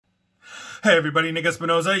Hey everybody, Nick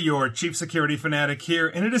Espinoza, your chief security fanatic here,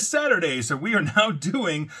 and it is Saturday, so we are now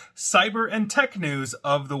doing cyber and tech news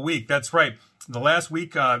of the week. That's right. The last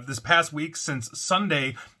week, this past week, since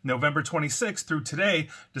Sunday, November 26th through today,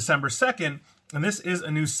 December 2nd, and this is a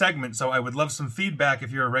new segment, so I would love some feedback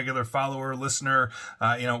if you're a regular follower, listener,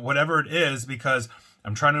 whatever it is, because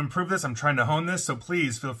I'm trying to improve this, I'm trying to hone this, so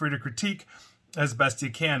please feel free to critique as best you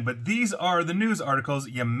can. But these are the news articles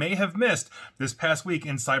you may have missed this past week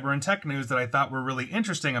in cyber and tech news that I thought were really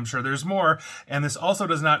interesting. I'm sure there's more. And this also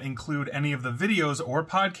does not include any of the videos or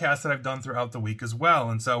podcasts that I've done throughout the week as well.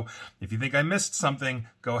 And so if you think I missed something,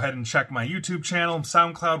 go ahead and check my YouTube channel,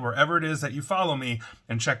 SoundCloud, wherever it is that you follow me,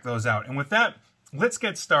 and check those out. And with that, let's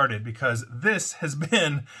get started, because this has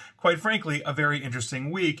been, quite frankly, a very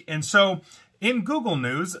interesting week. And so in Google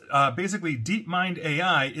News, basically DeepMind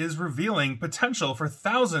AI is revealing potential for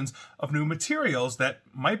thousands of new materials that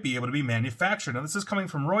might be able to be manufactured. Now, this is coming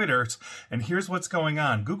from Reuters, and here's what's going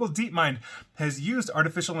on. Google DeepMind has used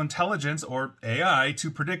artificial intelligence, or AI,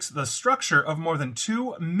 to predict the structure of more than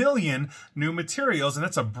 2 million new materials, and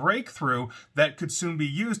that's a breakthrough that could soon be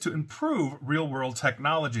used to improve real-world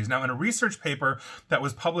technologies. Now, in a research paper that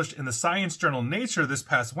was published in the science journal Nature this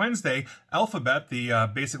past Wednesday, Alphabet, the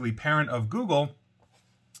basically parent of Google,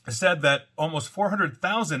 said that almost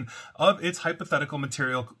 400,000 of its hypothetical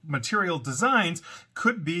material designs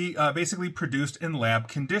could be basically produced in lab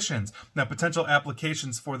conditions. Now, potential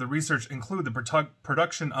applications for the research include the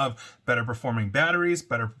production of better performing batteries,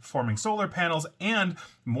 better performing solar panels, and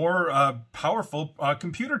more powerful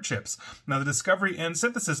computer chips. Now, the discovery and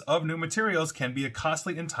synthesis of new materials can be a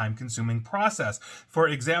costly and time-consuming process. For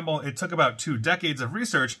example, it took about 2 decades of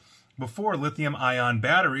research before lithium-ion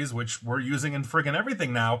batteries, which we're using in friggin'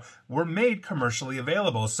 everything now, were made commercially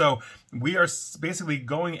available. So we are basically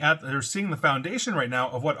seeing the foundation right now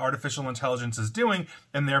of what artificial intelligence is doing,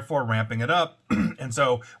 and therefore ramping it up. And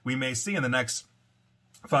so we may see in the next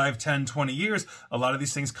 5, 10, 20 years, a lot of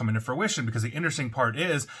these things come into fruition, because the interesting part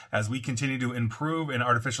is, as we continue to improve and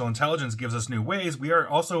artificial intelligence gives us new ways, we are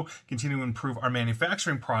also continuing to improve our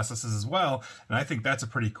manufacturing processes as well. And I think that's a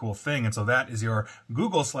pretty cool thing. And so that is your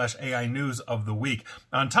Google/AI news of the week.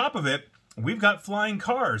 On top of it, we've got flying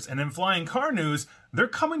cars, and in flying car news, they're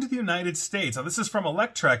coming to the United States. Now, this is from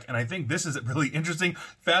Electrek, and I think this is really interesting,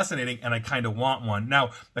 fascinating, and I kind of want one.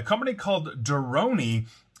 Now, a company called Droni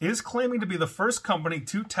is claiming to be the first company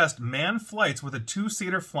to test manned flights with a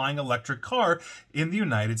 2-seater flying electric car in the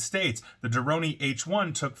United States. The Droni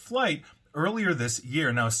H1 took flight earlier this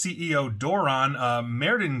year. Now, CEO Doron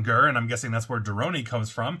Merdinger, and I'm guessing that's where Droni comes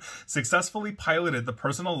from, successfully piloted the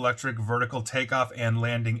personal electric vertical takeoff and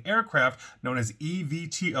landing aircraft known as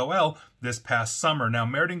eVTOL this past summer. Now,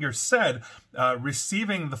 Merdinger said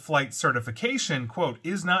receiving the flight certification, quote,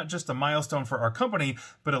 is not just a milestone for our company,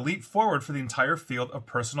 but a leap forward for the entire field of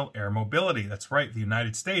personal air mobility. That's right, the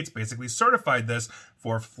United States basically certified this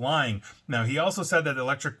for flying. Now, he also said that the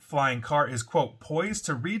electric flying car is, quote, poised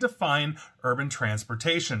to redefine urban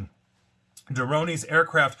transportation. Droni's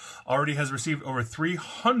aircraft already has received over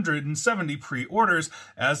 370 pre-orders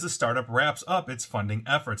as the startup wraps up its funding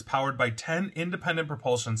efforts. Powered by 10 independent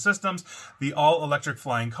propulsion systems, the all-electric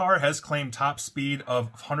flying car has claimed top speed of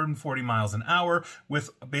 140 miles an hour with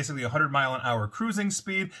basically 100-mile-an-hour cruising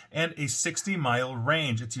speed and a 60-mile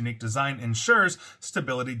range. Its unique design ensures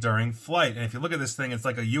stability during flight. And if you look at this thing, it's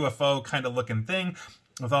like a UFO kind of looking thing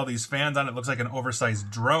with all these fans on it. Looks like an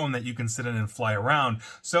oversized drone that you can sit in and fly around.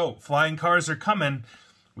 So flying cars are coming.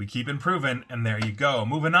 We keep improving, and there you go.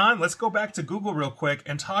 Moving on, let's go back to Google real quick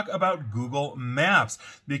and talk about Google Maps,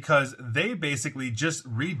 because they basically just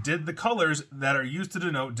redid the colors that are used to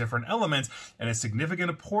denote different elements, and a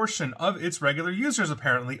significant portion of its regular users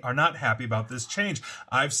apparently are not happy about this change.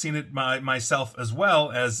 I've seen it myself as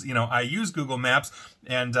well, as I use Google Maps,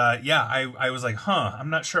 and I was like,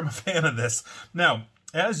 I'm not sure I'm a fan of this. Now,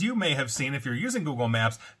 as you may have seen if you're using Google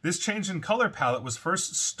Maps, this change in color palette was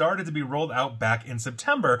first started to be rolled out back in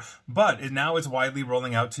September, but it now is widely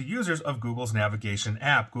rolling out to users of Google's navigation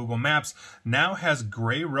app. Google Maps now has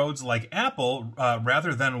gray roads like Apple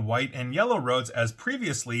rather than white and yellow roads as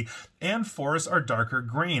previously, and forests are darker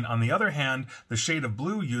green. On the other hand, the shade of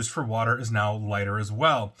blue used for water is now lighter as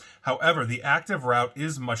well. However, the active route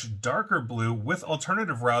is much darker blue, with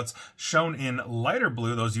alternative routes shown in lighter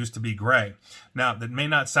blue. Those used to be gray. Now, that may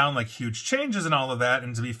not sound like huge changes and all of that,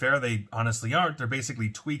 and to be fair, they honestly aren't. They're basically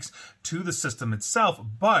tweaks to the system itself,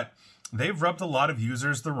 but they've rubbed a lot of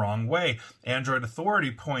users the wrong way. Android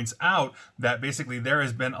Authority points out that basically there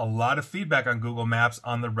has been a lot of feedback on Google Maps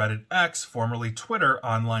on the Reddit X, formerly Twitter,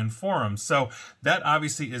 online forums. So that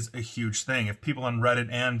obviously is a huge thing. If people on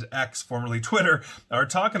Reddit and X, formerly Twitter, are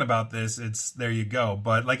talking about this, it's there you go.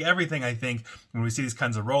 But like everything, I think when we see these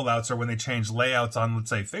kinds of rollouts or when they change layouts on, let's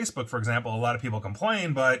say, Facebook, for example, a lot of people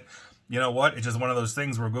complain, but you know what? It's just one of those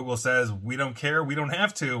things where Google says, we don't care, we don't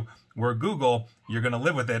have to. We're Google, you're going to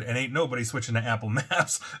live with it, and ain't nobody switching to Apple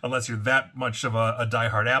Maps unless you're that much of a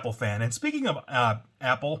diehard Apple fan. And speaking of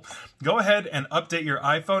Apple, go ahead and update your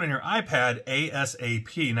iPhone and your iPad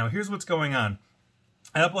ASAP. Now, here's what's going on.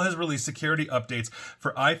 Apple has released security updates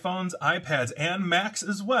for iPhones, iPads, and Macs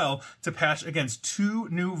as well to patch against 2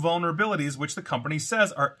 new vulnerabilities which the company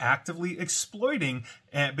says are actively exploiting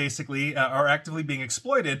and basically are actively being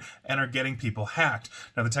exploited and are getting people hacked.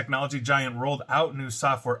 Now, the technology giant rolled out new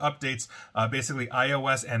software updates, basically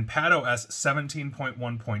iOS and patOS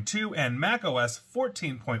 17.1.2 and macOS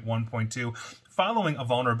 14.1.2, following a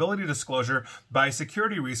vulnerability disclosure by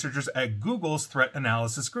security researchers at Google's Threat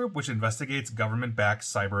Analysis Group, which investigates government-backed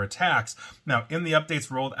cyber attacks. Now, in the updates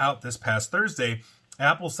rolled out this past Thursday,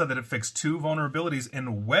 Apple said that it fixed 2 vulnerabilities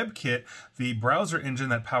in WebKit, the browser engine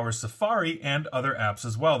that powers Safari and other apps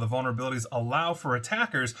as well. The vulnerabilities allow for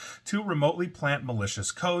attackers to remotely plant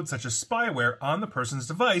malicious code, such as spyware, on the person's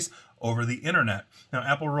device over the internet. Now,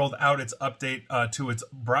 Apple rolled out its update to its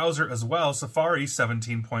browser as well, Safari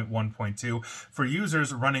 17.1.2, for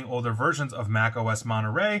users running older versions of macOS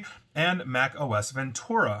Monterey and macOS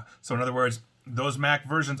Ventura. So in other words, those Mac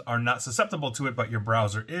versions are not susceptible to it, but your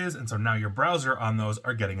browser is, and so now your browser on those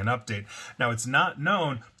are getting an update. Now, it's not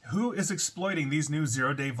known who is exploiting these new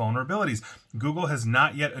zero-day vulnerabilities. Google has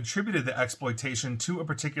not yet attributed the exploitation to a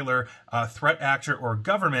particular threat actor or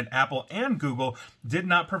government. Apple and Google did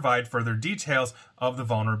not provide further details of the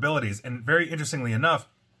vulnerabilities. And very interestingly enough,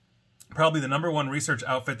 probably the number one research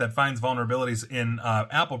outfit that finds vulnerabilities in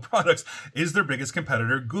Apple products is their biggest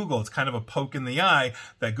competitor, Google. It's kind of a poke in the eye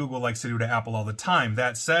that Google likes to do to Apple all the time.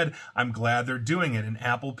 That said, I'm glad they're doing it. And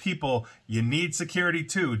Apple people, you need security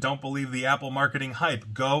too. Don't believe the Apple marketing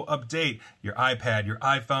hype. Go update your iPad, your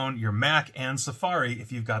iPhone, your Mac, and Safari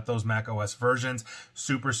if you've got those Mac OS versions.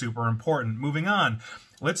 Super, super important. Moving on.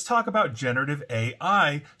 Let's talk about generative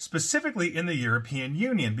AI, specifically in the European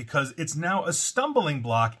Union, because it's now a stumbling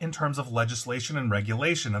block in terms of legislation and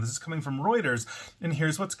regulation. Now, this is coming from Reuters, and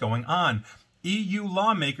here's what's going on. EU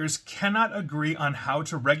lawmakers cannot agree on how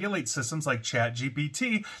to regulate systems like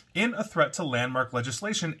ChatGPT in a threat to landmark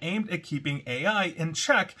legislation aimed at keeping AI in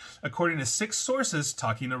check, according to 6 sources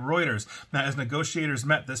talking to Reuters. Now, as negotiators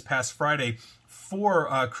met this past Friday,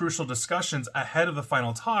 4 crucial discussions ahead of the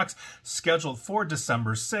final talks scheduled for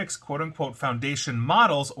December 6, quote-unquote foundation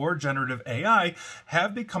models or generative AI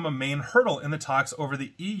have become a main hurdle in the talks over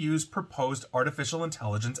the EU's proposed Artificial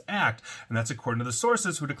Intelligence Act. And that's according to the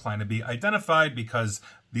sources who decline to be identified because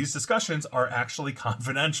these discussions are actually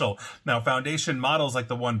confidential. Now, foundation models like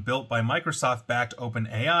the one built by Microsoft-backed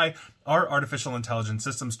OpenAI are artificial intelligence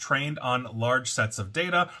systems trained on large sets of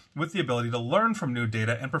data with the ability to learn from new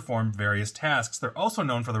data and perform various tasks. They're also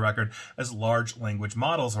known for the record as large language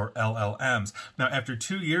models, or LLMs. Now, after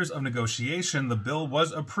 2 years of negotiation, the bill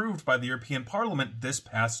was approved by the European Parliament this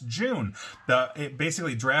past June.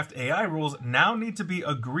 Basically, draft AI rules now need to be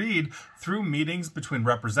agreed through meetings between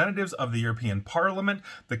representatives of the European Parliament,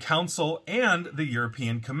 the Council, and the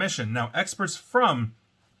European Commission. Now, experts from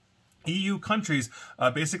EU countries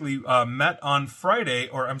met on Friday,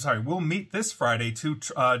 will meet this Friday to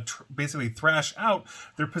basically thrash out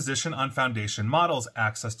their position on foundation models,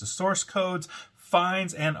 access to source codes,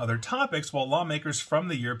 fines, and other topics, while lawmakers from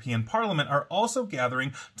the European Parliament are also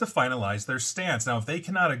gathering to finalize their stance. Now, if they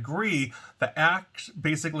cannot agree, the act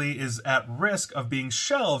basically is at risk of being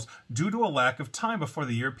shelved due to a lack of time before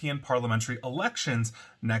the European parliamentary elections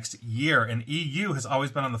next year. And EU has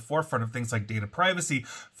always been on the forefront of things like data privacy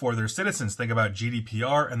for their citizens. Think about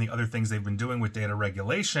GDPR and the other things they've been doing with data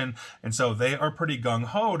regulation. And so they are pretty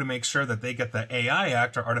gung-ho to make sure that they get the AI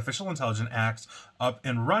Act, or Artificial Intelligence Act, up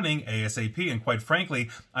and running ASAP. And quite frankly,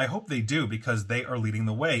 I hope they do, because they are leading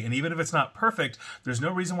the way. And even if it's not perfect, there's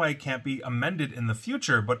no reason why it can't be amended in the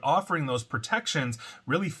future. But offering those protections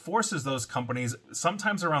really forces those companies,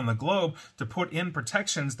 sometimes around the globe, to put in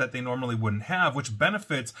protections that they normally wouldn't have, which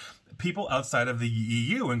benefits people outside of the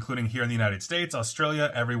EU, including here in the United States,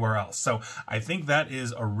 Australia, everywhere else. So I think that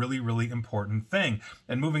is a really, really important thing.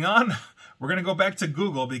 And moving on, we're going to go back to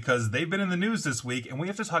Google, because they've been in the news this week, and we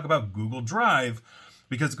have to talk about Google Drive,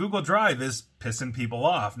 because Google Drive is pissing people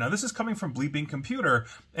off. Now, this is coming from Bleeping Computer,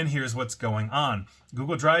 and here's what's going on.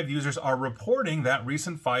 Google Drive users are reporting that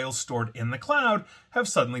recent files stored in the cloud have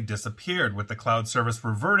suddenly disappeared, with the cloud service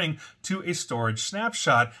reverting to a storage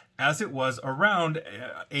snapshot as it was around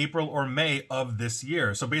April or May of this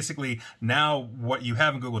year. So basically, now what you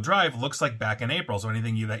have in Google Drive looks like back in April. So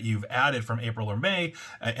anything that you've added from April or May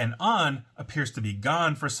and on appears to be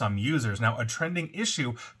gone for some users. Now, a trending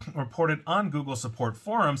issue reported on Google support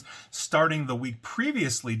forums starting the week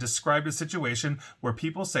previously described a situation where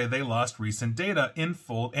people say they lost recent data in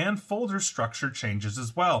full and folder structure changes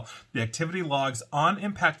as well. The activity logs on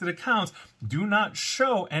impacted accounts do not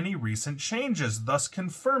show any recent changes, thus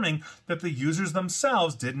confirming that the users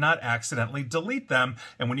themselves did not accidentally delete them.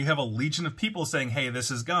 And when you have a legion of people saying, hey,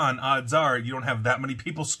 this is gone, odds are you don't have that many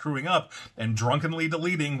people screwing up and drunkenly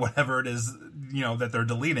deleting whatever it is, that they're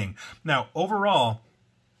deleting. Now, overall,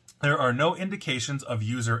 there are no indications of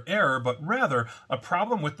user error, but rather a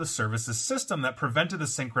problem with the service's system that prevented the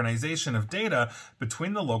synchronization of data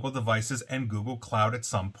between the local devices and Google Cloud at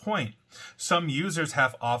some point. Some users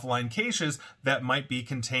have offline caches that might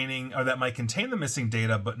contain the missing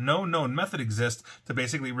data, but no known method exists to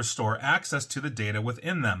basically restore access to the data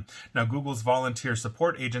within them. Now, Google's volunteer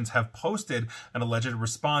support agents have posted an alleged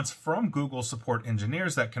response from Google support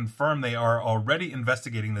engineers that confirm they are already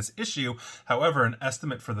investigating this issue. However, an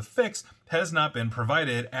estimate for the fix has not been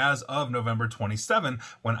provided as of November 27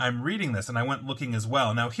 when I'm reading this, and I went looking as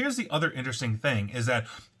well. Now, here's the other interesting thing is that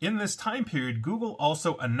in this time period, Google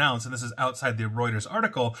also announced, and this is outside the Reuters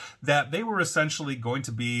article, that they were essentially going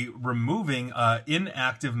to be removing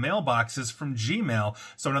inactive mailboxes from Gmail.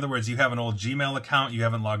 So in other words, you have an old Gmail account you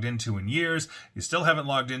haven't logged into in years, you still haven't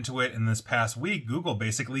logged into it. In this past week, Google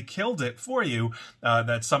basically killed it for you.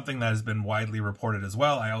 That's something that has been widely reported as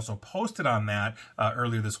well. I also posted on that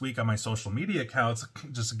earlier this week on my social media accounts,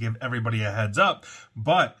 just to give everybody a heads up.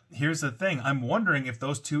 But here's the thing. I'm wondering if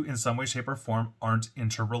those two in some way, shape, or form aren't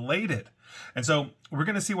interrelated. And so we're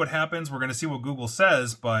going to see what happens. We're going to see what Google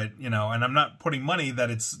says, but, and I'm not putting money that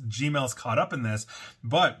it's Gmail's caught up in this,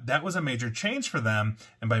 but that was a major change for them.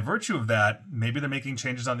 And by virtue of that, maybe they're making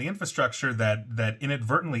changes on the infrastructure that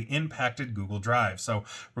inadvertently impacted Google Drive. So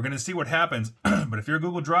we're going to see what happens. But if you're a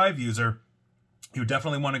Google Drive user, you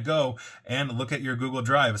definitely want to go and look at your Google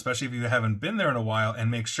Drive, especially if you haven't been there in a while,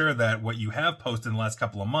 and make sure that what you have posted in the last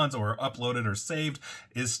couple of months or uploaded or saved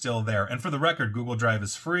is still there. And for the record, Google Drive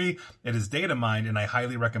is free. It is data mined, and I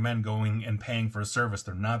highly recommend going and paying for a service.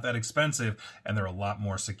 They're not that expensive, and they're a lot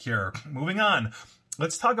more secure. Moving on.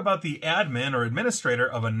 Let's talk about the admin or administrator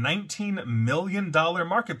of a $19 million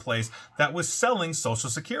marketplace that was selling Social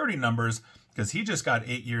Security numbers, because he just got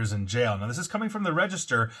 8 years in jail. Now, this is coming from the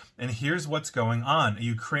Register, and here's what's going on. A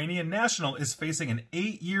Ukrainian national is facing an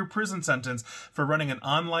 8-year prison sentence for running an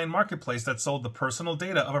online marketplace that sold the personal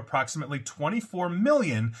data of approximately 24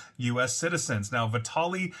 million U.S. citizens. Now,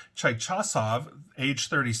 Vitaly Chaichasov, age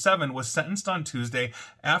 37, was sentenced on Tuesday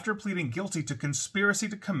after pleading guilty to conspiracy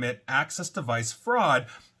to commit access device fraud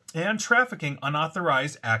and trafficking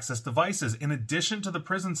unauthorized access devices. In addition to the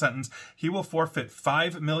prison sentence, he will forfeit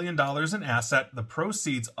 $5 million in asset, the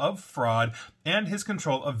proceeds of fraud, and his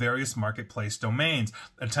control of various marketplace domains.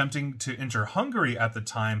 Attempting to enter Hungary at the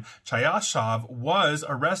time, Chayashov was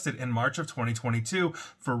arrested in March of 2022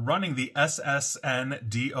 for running the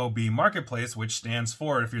SSN-DOB marketplace, which stands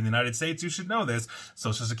for, if you're in the United States, you should know this,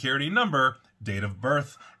 Social Security number, date of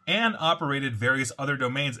birth, and operated various other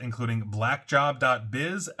domains, including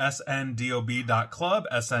blackjob.biz, sndob.club,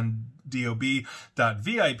 sndob.vip,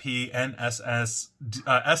 and ssndob.ws.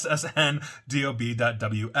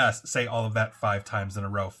 Say all of that 5 times in a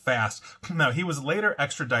row fast. Now, he was later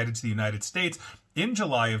extradited to the United States in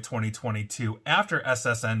July of 2022 after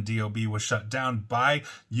SSN-DOB was shut down by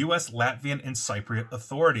U.S., Latvian, and Cypriot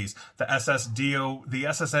authorities. The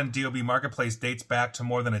SSN-DOB marketplace dates back to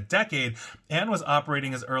more than a decade and was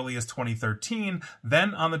operating as early as 2013,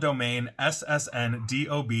 then on the domain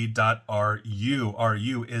ssndob.ru.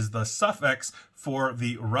 RU is the suffix for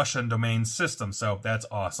the Russian domain system, so that's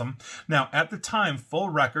awesome. Now, at the time, full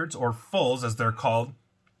records, or fulls as they're called,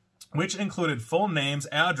 which included full names,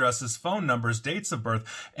 addresses, phone numbers, dates of birth,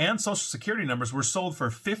 and social security numbers, were sold for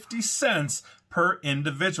 50 cents per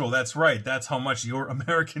individual. That's right. That's how much your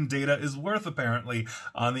American data is worth, apparently,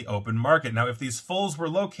 on the open market. Now, if these fulls were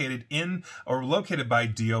located in or located by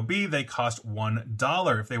DOB, they cost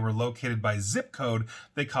 $1. If they were located by zip code,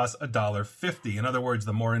 they cost $1.50. In other words,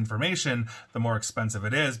 the more information, the more expensive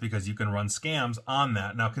it is, because you can run scams on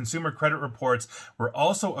that. Now, consumer credit reports were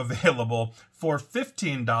also available for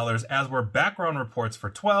 $15, as were background reports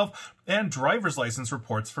for $12 and driver's license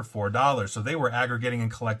reports for $4. So they were aggregating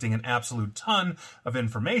and collecting an absolute ton of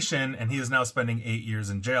information, and he is now spending 8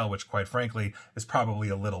 years in jail, which quite frankly is probably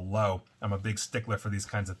a little low. I'm a big stickler for these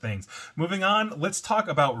kinds of things. Moving on, let's talk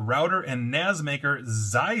about router and NAS maker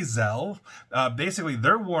Zyxel. Basically,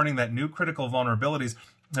 they're warning that new critical vulnerabilities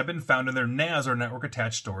have been found in their NAS or network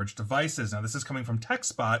attached storage devices. Now, this is coming from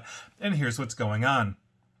TechSpot, and here's what's going on.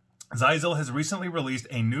 Zyxel has recently released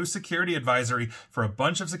a new security advisory for a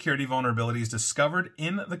bunch of security vulnerabilities discovered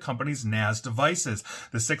in the company's NAS devices.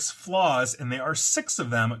 The 6 flaws, and there are 6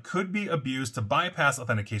 of them, could be abused to bypass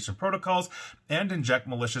authentication protocols and inject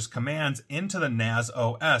malicious commands into the NAS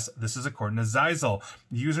OS. This is according to Zyxel.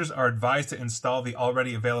 Users are advised to install the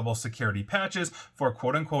already available security patches for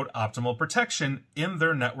quote-unquote optimal protection in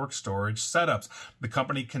their network storage setups. The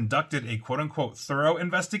company conducted a quote-unquote thorough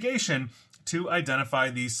investigation to identify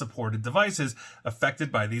these supported devices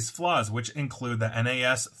affected by these flaws, which include the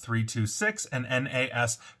NAS 326 and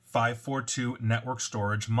NAS 542 network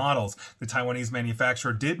storage models. The Taiwanese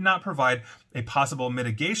manufacturer did not provide a possible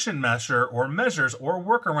mitigation measure or measures or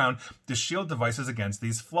workaround to shield devices against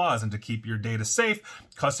these flaws. And to keep your data safe,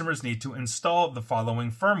 customers need to install the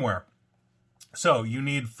following firmware. So you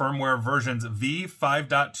need firmware versions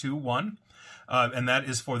v5.21, and that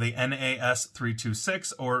is for the NAS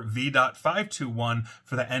 326, or v.521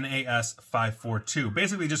 for the NAS 542.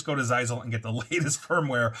 Basically, just go to Zyxel and get the latest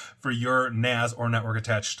firmware for your NAS or network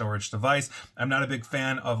attached storage device. I'm not a big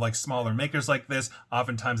fan of like smaller makers like this.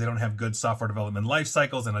 Oftentimes, they don't have good software development life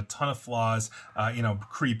cycles, and a ton of flaws,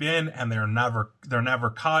 creep in, and they're never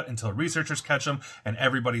caught until researchers catch them, and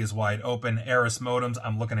everybody is wide open. Eris modems,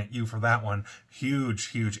 I'm looking at you for that one.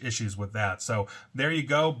 Huge issues with that. So there you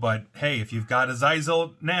go. But hey, if you've got a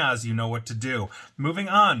Zyxel NAS, you know what to do. Moving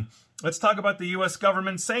on, let's talk about the U.S.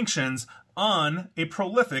 government sanctions on a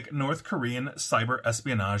prolific North Korean cyber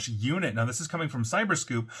espionage unit. Now, this is coming from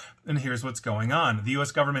Cyberscoop, and here's what's going on. The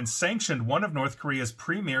U.S. government sanctioned one of North Korea's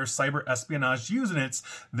premier cyber espionage units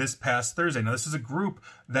this past Thursday. Now, this is a group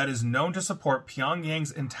that is known to support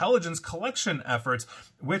Pyongyang's intelligence collection efforts,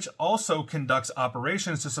 which also conducts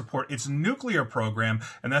operations to support its nuclear program,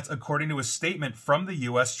 and that's according to a statement from the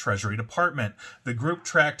U.S. Treasury Department. The group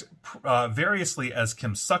tracked variously as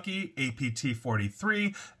Kimsuky,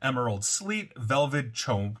 APT-43, Emerald Sleet, Velvet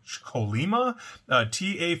Cholima,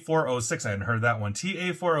 TA-406, I hadn't heard that one,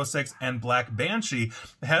 TA-406, and Black Banshee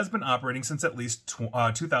has been operating since at least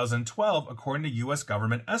 2012, according to U.S.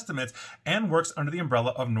 government estimates, and works under the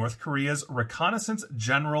umbrella of North Korea's Reconnaissance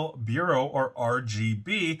General Bureau, or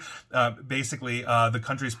RGB, basically the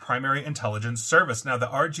country's primary intelligence service. Now, the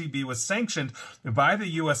RGB was sanctioned by the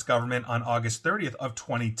U.S. government on August 30th of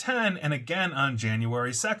 2010, and again on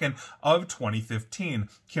January 2nd of 2015.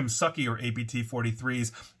 Kimsuky, or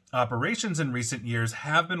APT-43's operations in recent years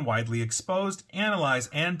have been widely exposed, analyzed,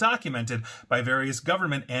 and documented by various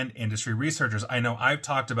government and industry researchers. I know I've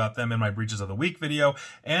talked about them in my Breaches of the Week video,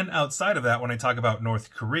 and outside of that when I talk about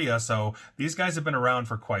North Korea, so these guys have been around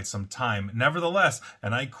for quite some time. Nevertheless,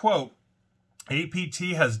 and I quote,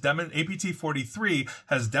 APT-43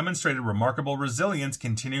 has demonstrated remarkable resilience,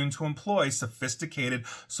 continuing to employ sophisticated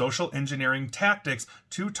social engineering tactics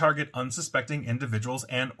to target unsuspecting individuals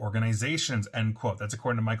and organizations, end quote. That's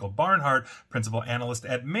according to Michael Barnhart, principal analyst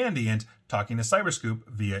at Mandiant, talking to Cyberscoop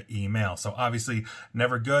via email. So obviously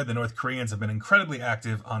never good. The North Koreans have been incredibly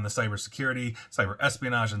active on the cybersecurity, cyber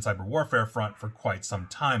espionage, and cyber warfare front for quite some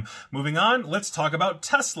time. Moving on, let's talk about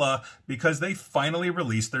Tesla, because they finally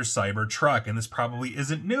released their Cybertruck. And this probably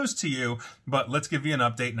isn't news to you, but let's give you an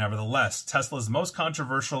update nevertheless. Tesla's most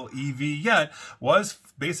controversial EV yet was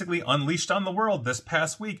basically unleashed on the world this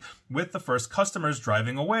past week, with the first customers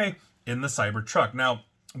driving away in the Cybertruck. Now,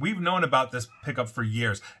 we've known about this pickup for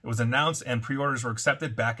years. It was announced and pre-orders were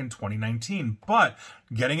accepted back in 2019, but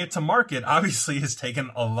getting it to market obviously has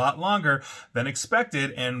taken a lot longer than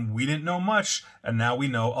expected, and we didn't know much, and now we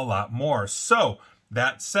know a lot more. So,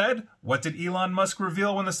 that said, what did Elon Musk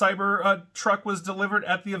reveal when the Cybertruck was delivered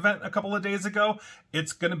at the event a couple of days ago?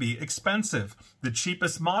 It's going to be expensive. The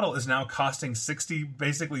cheapest model is now costing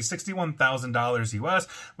 $61,000 US,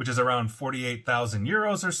 which is around 48,000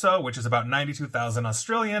 euros or so, which is about 92,000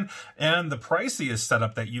 Australian. And the priciest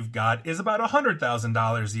setup that you've got is about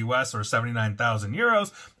 $100,000 US, or 79,000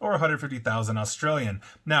 euros, or 150,000 Australian.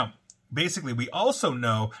 Now, basically, we also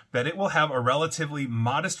know that it will have a relatively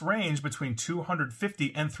modest range between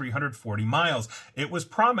 250 and 340 miles. It was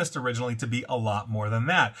promised originally to be a lot more than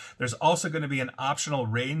that. There's also going to be an optional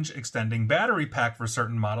range extending battery pack for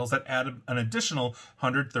certain models that add an additional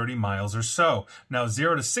 130 miles or so. Now,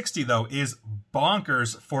 0 to 60, though, is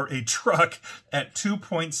bonkers for a truck at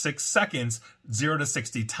 2.6 seconds, 0 to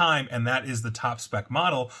 60 time, and that is the top spec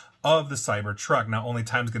model of the Cybertruck. Now, only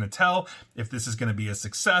time's going to tell if this is going to be a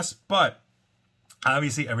success, but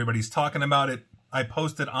obviously everybody's talking about it. I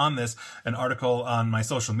posted on this an article on my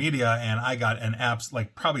social media, and I got an apps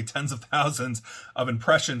like probably tens of thousands of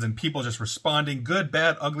impressions and people just responding, good,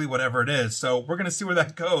 bad, ugly, whatever it is. So we're going to see where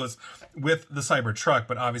that goes with the Cybertruck,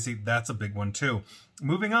 but obviously that's a big one too.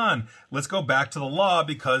 Moving on, let's go back to the law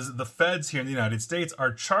because the feds here in the United States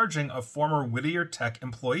are charging a former Whittier Tech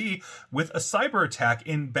employee with a cyber attack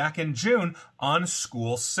back in June on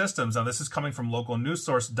school systems. Now, this is coming from local news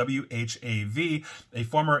source WHAV. A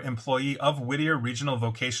former employee of Whittier Regional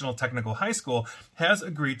Vocational Technical High School has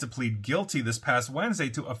agreed to plead guilty this past Wednesday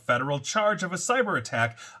to a federal charge of a cyber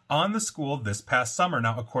attack on the school this past summer.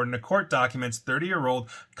 Now, according to court documents, 30-year-old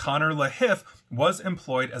Connor LaHiff was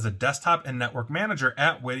employed as a desktop and network manager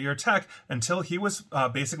at Whittier Tech until he was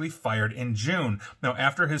basically fired in June. Now,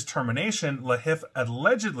 after his termination, LaHiff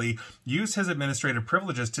allegedly used his administrative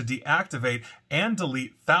privileges to deactivate and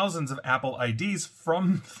delete thousands of Apple IDs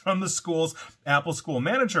from the school's Apple School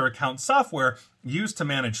Manager account software used to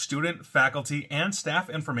manage student, faculty, and staff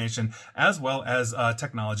information, as well as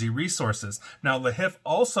technology resources. Now, LaHiff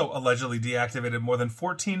also allegedly deactivated more than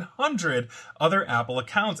 1,400 other Apple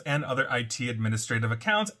accounts and other IT administrative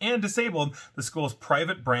accounts and disabled the school's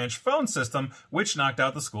private branch phone system, which knocked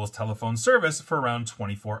out the school's telephone service for around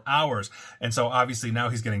 24 hours. And so obviously now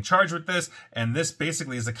he's getting charged with this, and this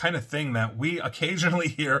basically is the kind of thing that we occasionally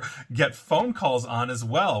hear get phone calls on as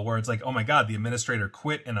well, where it's like, oh my God, the administrator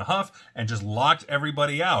quit in a huff and just locked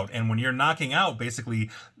everybody out. And when you're knocking out basically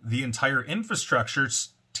the entire infrastructure,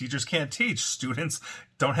 teachers can't teach, students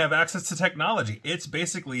don't have access to technology. It's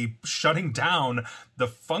basically shutting down the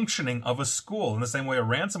functioning of a school in the same way a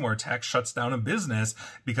ransomware attack shuts down a business,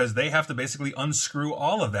 because they have to basically unscrew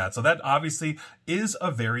all of that. So that obviously is a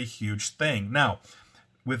very huge thing. Now,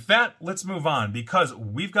 with that, let's move on, because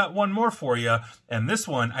we've got one more for you, and this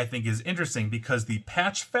one I think is interesting because the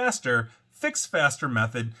patch faster, fix faster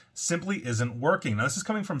method simply isn't working. Now, this is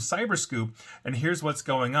coming from Cyberscoop, and here's what's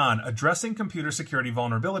going on. Addressing computer security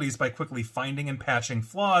vulnerabilities by quickly finding and patching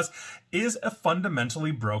flaws is a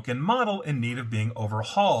fundamentally broken model in need of being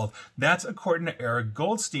overhauled. That's according to Eric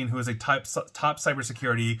Goldstein, who is a top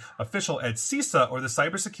cybersecurity official at CISA, or the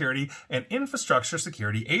Cybersecurity and Infrastructure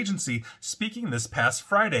Security Agency, speaking this past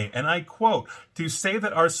Friday. And I quote, "To say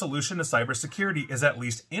that our solution to cybersecurity is at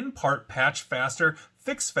least in part patch faster,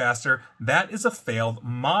 fix faster, that is a failed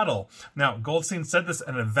model." Now, Goldstein said this at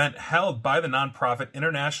an event held by the nonprofit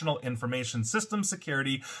International Information Systems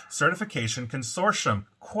Security Certification Consortium.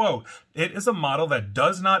 Quote, "It is a model that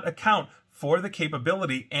does not account for the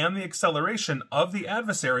capability and the acceleration of the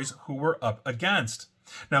adversaries who we're up against."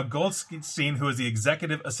 Now, Goldstein, who is the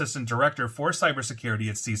Executive Assistant Director for Cybersecurity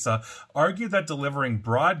at CISA, argued that delivering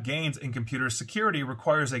broad gains in computer security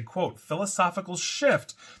requires a, quote, "philosophical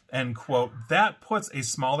shift," end quote, that puts a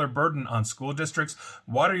smaller burden on school districts,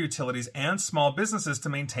 water utilities, and small businesses to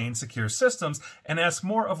maintain secure systems, and asks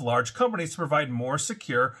more of large companies to provide more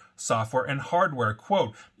secure software and hardware.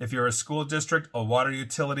 Quote, "If you're a school district, a water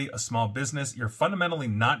utility, a small business, you're fundamentally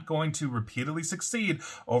not going to repeatedly succeed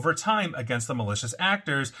over time against the malicious actors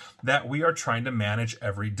that we are trying to manage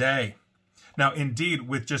every day." Now, indeed,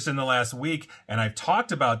 with just in the last week, and I've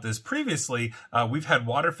talked about this previously, we've had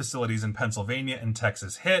water facilities in Pennsylvania and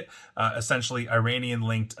Texas hit. Essentially,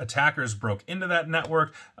 Iranian-linked attackers broke into that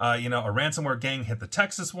network. A ransomware gang hit the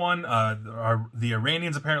Texas one. The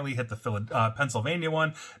Iranians apparently hit the Pennsylvania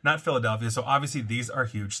one, not Philadelphia. So obviously, these are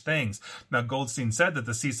huge things. Now, Goldstein said that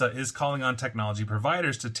the CISA is calling on technology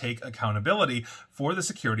providers to take accountability for the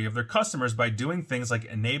security of their customers by doing things like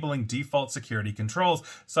enabling default security controls,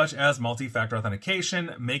 such as multi-factor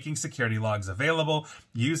authentication, making security logs available,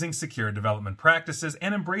 using secure development practices,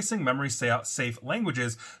 and embracing memory-safe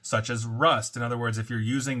languages such as Rust. In other words, if you're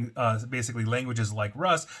using basically languages like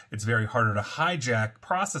Rust, it's very harder to hijack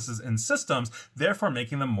processes and systems, therefore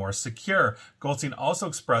making them more secure. Goldstein also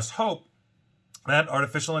expressed hope that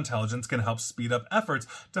artificial intelligence can help speed up efforts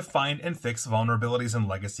to find and fix vulnerabilities in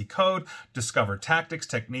legacy code, discover tactics,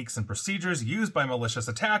 techniques, and procedures used by malicious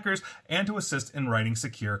attackers, and to assist in writing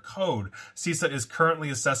secure code. CISA is currently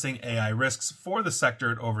assessing AI risks for the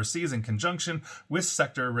sector it oversees in conjunction with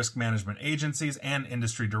sector risk management agencies and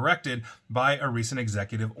industry directed by a recent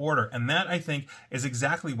executive order. And that, I think, is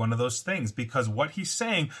exactly one of those things, because what he's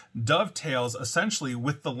saying dovetails essentially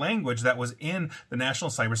with the language that was in the National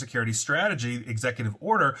Cybersecurity Strategy executive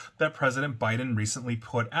order that President Biden recently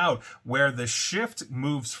put out, where the shift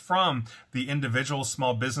moves from the individual,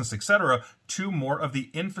 small business, etc., to more of the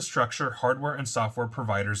infrastructure, hardware, and software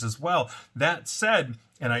providers as well. That said,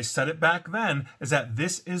 and I said it back then, is that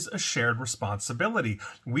this is a shared responsibility.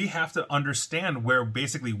 We have to understand where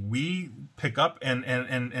basically we pick up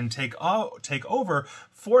and take over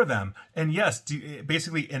for them. And yes,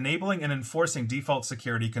 basically enabling and enforcing default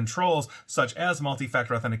security controls such as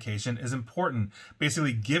multi-factor authentication is important.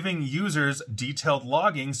 Basically giving users detailed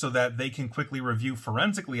logging so that they can quickly review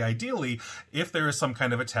forensically, ideally, if there is some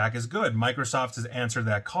kind of attack is good. Microsoft has answered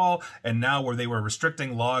that call, and now where they were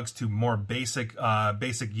restricting logs to more basic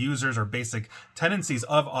users or basic tendencies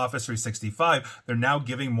of Office 365, they're now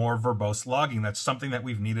giving more verbose logging. That's something that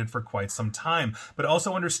we've needed for quite some time. But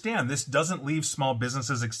also understand, this doesn't leave small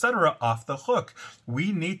businesses, etc., off the hook.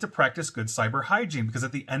 We need to practice good cyber hygiene, because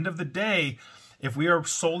at the end of the day, if we are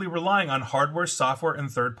solely relying on hardware, software, and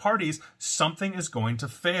third parties, something is going to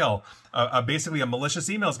fail. Basically, a malicious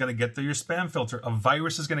email is going to get through your spam filter. A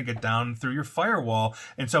virus is going to get down through your firewall.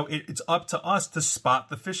 And so it's up to us to spot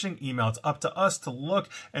the phishing email. It's up to us to look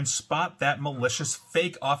and spot that malicious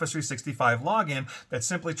fake Office 365 login that's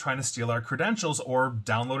simply trying to steal our credentials or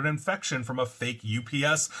download an infection from a fake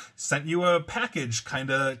UPS sent you a package kind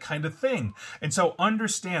of thing. And so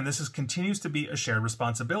understand, this continues to be a shared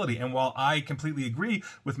responsibility. And while I completely agree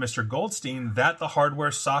with Mr. Goldstein that the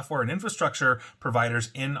hardware, software, and infrastructure providers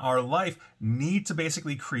in our life need to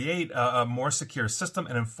basically create a more secure system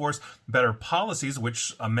and enforce better policies,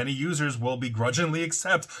 which many users will begrudgingly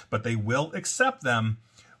accept, but they will accept them,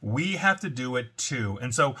 we have to do it too.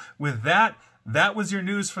 And so with that, that was your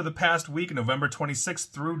news for the past week, November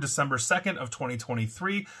 26th through December 2nd of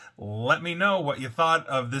 2023. Let me know what you thought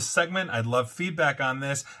of this segment. I'd love feedback on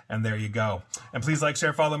this, and there you go. And please like,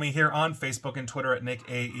 share, follow me here on Facebook and Twitter at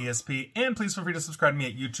NickAESP, and please feel free to subscribe to me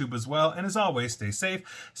at YouTube as well. And as always, stay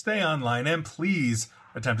safe, stay online, and please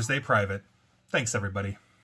attempt to stay private. Thanks, everybody.